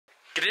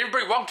Good day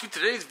everybody, welcome to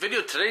today's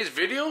video. Today's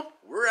video,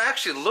 we're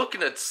actually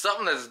looking at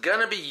something that's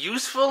gonna be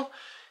useful.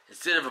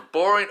 Instead of a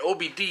boring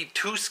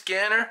OBD2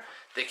 scanner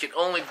that can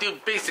only do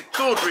basic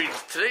code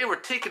readings, today we're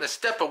taking a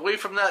step away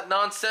from that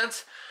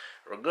nonsense.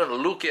 We're gonna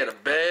look at a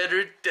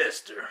battery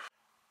tester.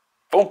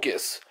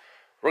 Focus.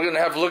 We're gonna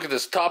have a look at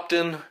this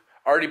Topdon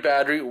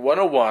Artibattery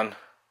 101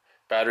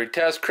 battery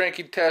test,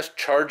 cranking test,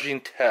 charging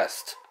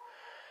test.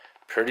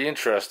 Pretty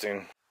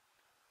interesting.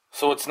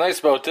 So what's nice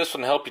about this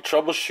one to help you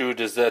troubleshoot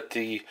is that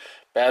the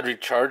battery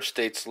charge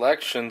state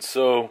selection.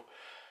 So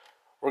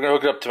we're going to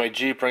hook it up to my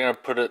Jeep. We're going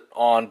to put it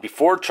on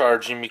before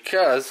charging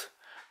because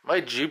my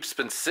Jeep's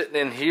been sitting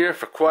in here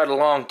for quite a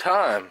long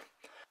time.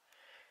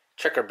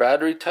 Check our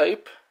battery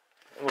type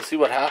and we'll see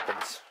what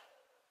happens.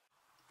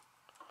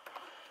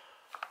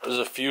 There's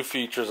a few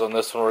features on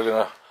this one we're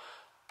going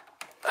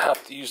to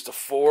have to use the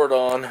forward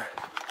on.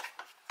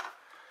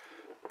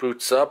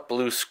 Boots up,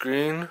 blue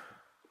screen.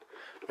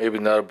 Maybe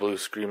not a blue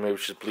screen, maybe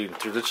it's just bleeding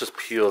through. Let's just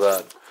peel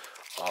that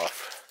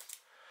off.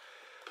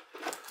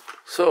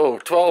 So,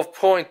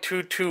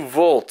 12.22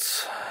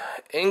 volts.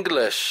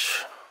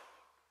 English.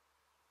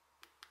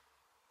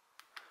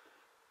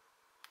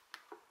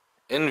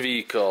 In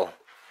vehicle.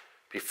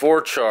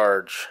 Before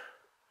charge.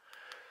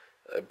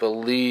 I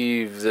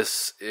believe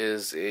this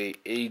is a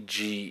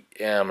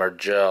AGM or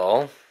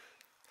gel.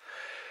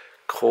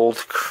 Cold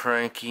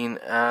cranking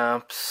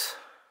amps.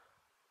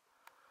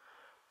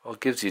 Well,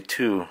 it gives you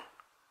two.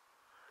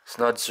 It's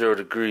not 0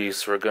 degrees,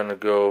 so we're going to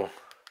go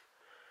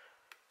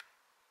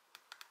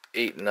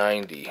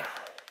 890.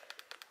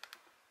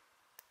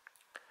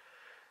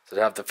 Does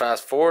it have to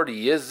fast forward?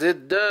 Yes,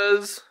 it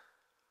does.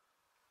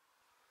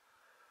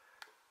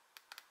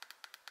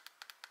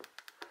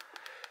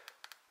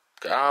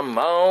 Come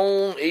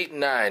on,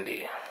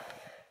 890.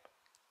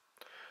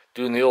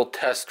 Doing the old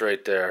test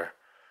right there.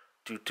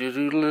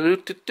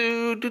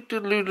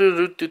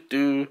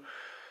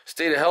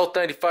 State of health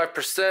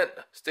 95%,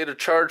 state of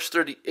charge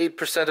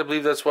 38%, I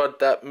believe that's what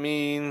that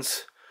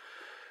means.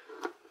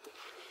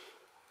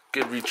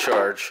 Good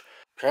recharge.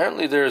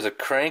 Apparently there is a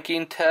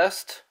cranking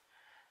test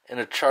and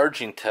a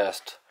charging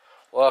test.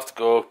 We'll have to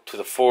go to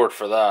the Ford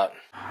for that.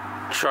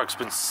 Truck's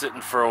been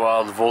sitting for a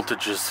while, the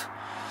voltage is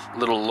a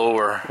little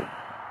lower.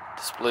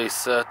 Display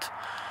set.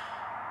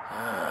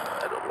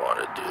 I don't want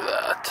to do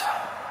that.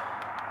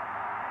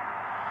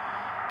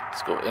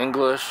 Let's go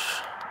English.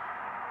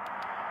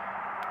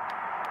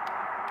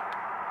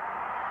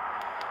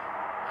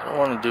 I don't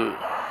want to do.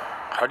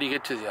 How do you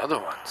get to the other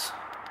ones?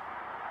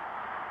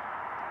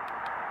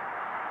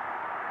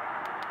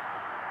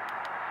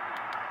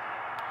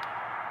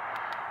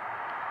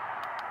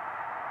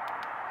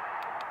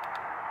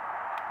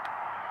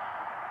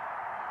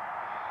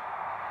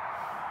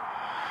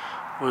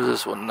 What is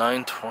this one?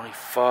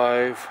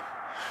 925.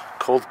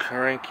 Cold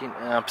cranking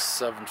amp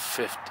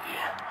 750.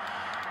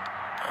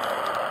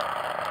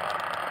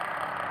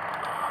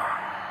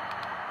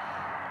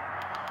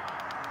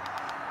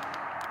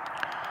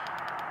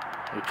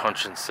 We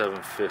punch in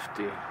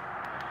 750.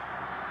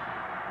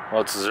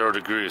 Well, it's 0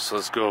 degrees, so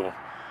let's go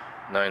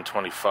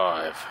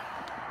 925.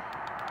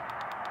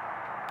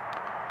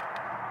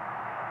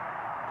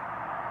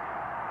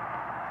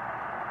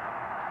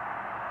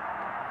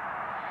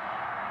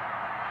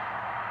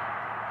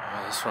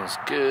 Well, this one's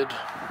good.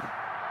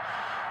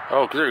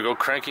 Oh, there you go.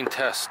 Cranking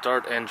test.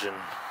 Start engine.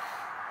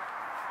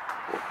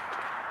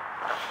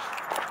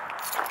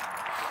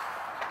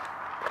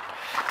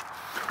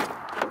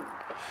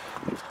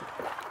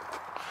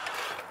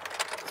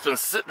 It's been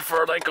sitting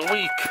for like a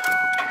week.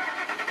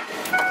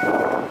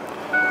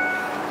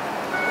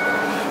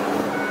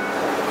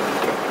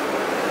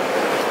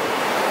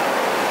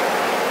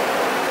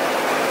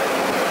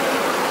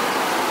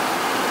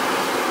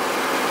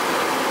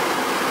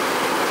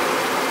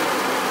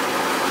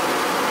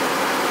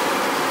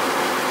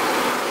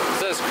 It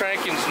says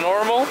cranking's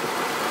normal.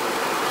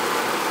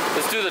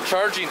 Let's do the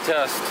charging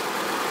test.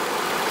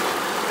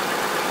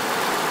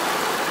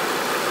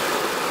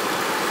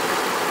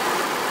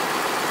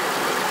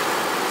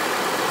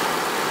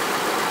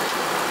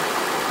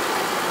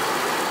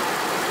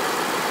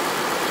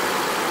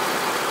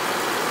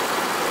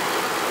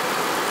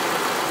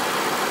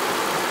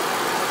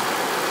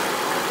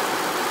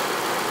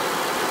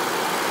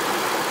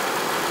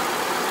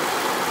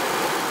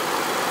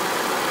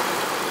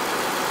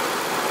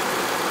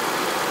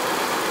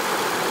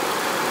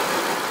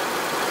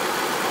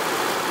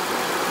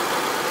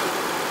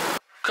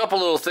 Couple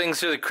little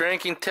things here. The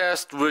cranking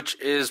test, which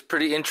is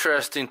pretty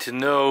interesting to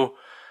know.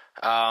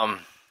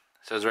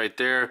 Says right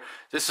there,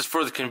 this is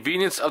for the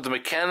convenience of the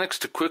mechanics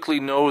to quickly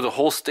know the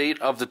whole state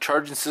of the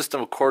charging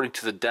system according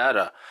to the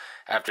data.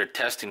 After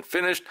testing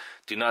finished,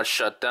 do not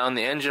shut down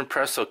the engine.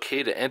 Press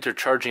OK to enter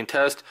charging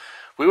test.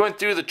 We went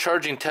through the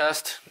charging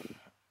test.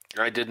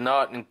 I did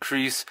not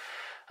increase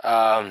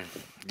the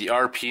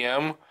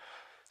RPM,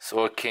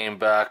 so it came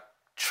back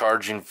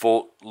charging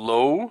volt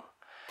low.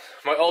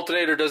 My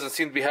alternator doesn't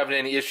seem to be having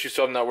any issues,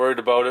 so I'm not worried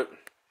about it.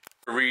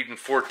 Reading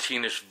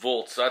 14-ish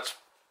volts. That's,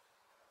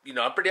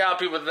 I'm pretty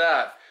happy with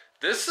that.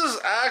 This is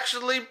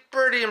actually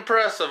pretty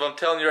impressive, I'm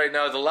telling you right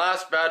now. The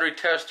last battery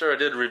tester I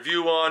did a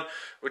review on,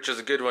 which is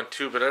a good one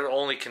too, but it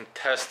only can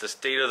test the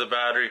state of the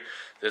battery.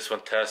 This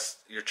one tests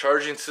your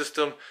charging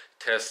system,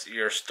 tests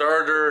your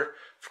starter,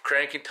 for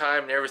cranking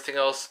time and everything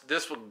else.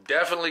 This will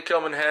definitely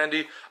come in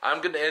handy.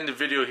 I'm going to end the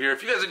video here.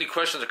 If you guys have any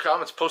questions or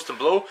comments, post them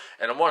below.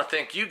 And I want to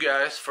thank you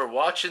guys for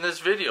watching this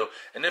video.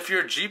 And if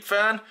you're a Jeep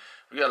fan,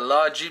 we got a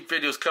lot of Jeep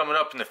videos coming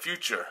up in the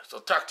future. So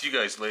I'll talk to you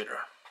guys later.